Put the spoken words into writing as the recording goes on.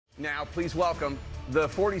Now, please welcome the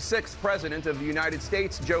 46th President of the United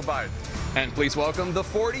States, Joe Biden. And please welcome the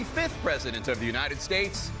 45th President of the United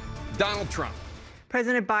States, Donald Trump.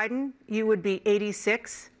 President Biden, you would be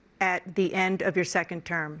 86 at the end of your second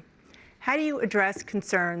term. How do you address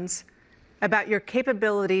concerns about your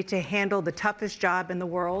capability to handle the toughest job in the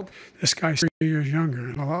world? This guy's 3 years younger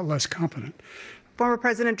and a lot less competent. Former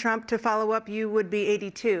President Trump, to follow up, you would be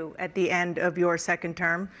 82 at the end of your second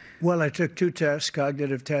term. Well, I took 2 tests,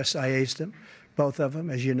 cognitive tests. I aced them, both of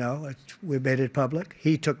them, as you know. We made it public.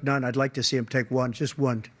 He took none. I'd like to see him take one, just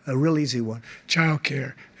one, a real easy one. Child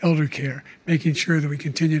care, elder care, making sure that we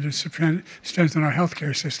continue to strengthen our health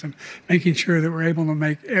care system, making sure that we're able to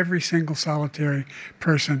make every single solitary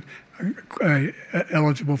person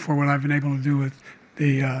eligible for what I've been able to do with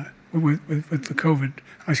the with the COVID.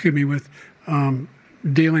 Excuse me, with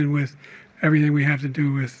dealing with everything we have to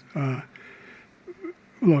do with.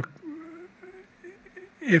 Look,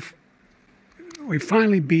 if we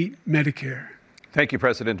finally beat Medicare. Thank you,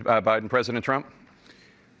 President Biden. President Trump?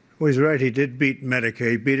 Well, he's right. He did beat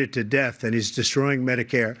Medicare. He beat it to death, and he's destroying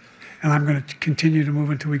Medicare. And I'm going to continue to move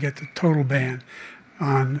until we get the total ban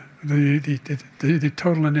on the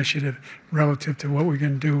total initiative relative to what we're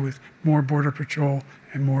going to do with more Border Patrol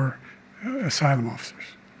and more asylum officers.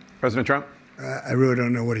 President Trump? I really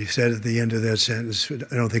don't know what he said at the end of that sentence.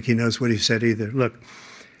 I don't think he knows what he said either. Look,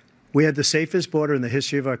 we had the safest border in the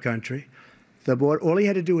history of our country. The border, all he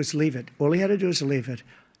had to do was leave it. All he had to do was leave it.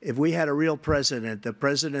 If we had a real president, the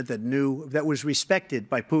president that knew, that was respected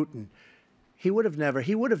by Putin, he would have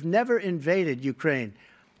never invaded Ukraine.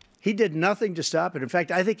 He did nothing to stop it. In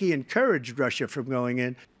fact, I think he encouraged Russia from going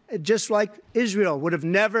in, just like Israel would have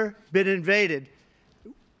never been invaded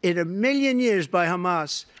in a million years by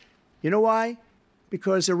Hamas. You know why?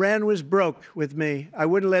 Because Iran was broke with me. I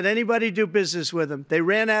wouldn't let anybody do business with them. They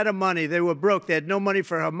ran out of money. They were broke. They had no money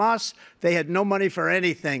for Hamas. They had no money for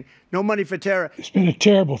anything. No money for terror. It's been a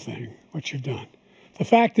terrible thing, what you've done. The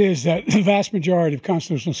fact is that the vast majority of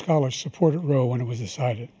constitutional scholars supported Roe when it was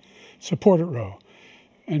decided. Supported Roe.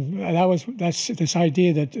 And that's this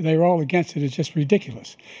idea that they're all against it is just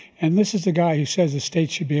ridiculous. And this is the guy who says the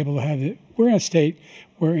states should be able to have it. We're in a state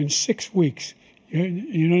where in 6 weeks,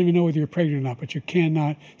 you don't even know whether you're pregnant or not, but you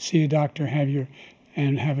cannot see a doctor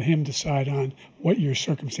and have him decide on what your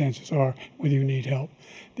circumstances are, whether you need help.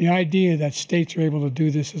 The idea that states are able to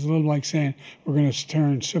do this is a little like saying we're going to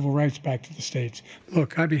turn civil rights back to the states.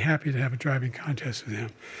 Look, I'd be happy to have a driving contest with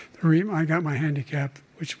him. I got my handicap,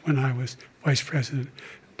 which when I was vice president,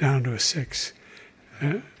 down to a 6.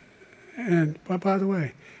 But by the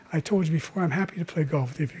way, I told you before, I'm happy to play golf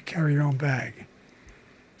with you if you carry your own bag.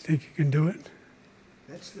 Think you can do it?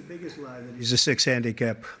 That's the biggest lie, that he's a 6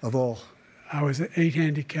 handicap of all. I was an 8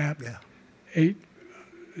 handicap. Yeah. 8.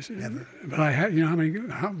 Never. But I had, you know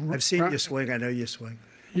how many? I've seen you swing. I know you swing.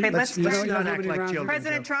 Let's not act like children.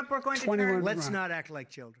 President Trump, we're going to turn. Let's not act like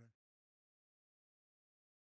children.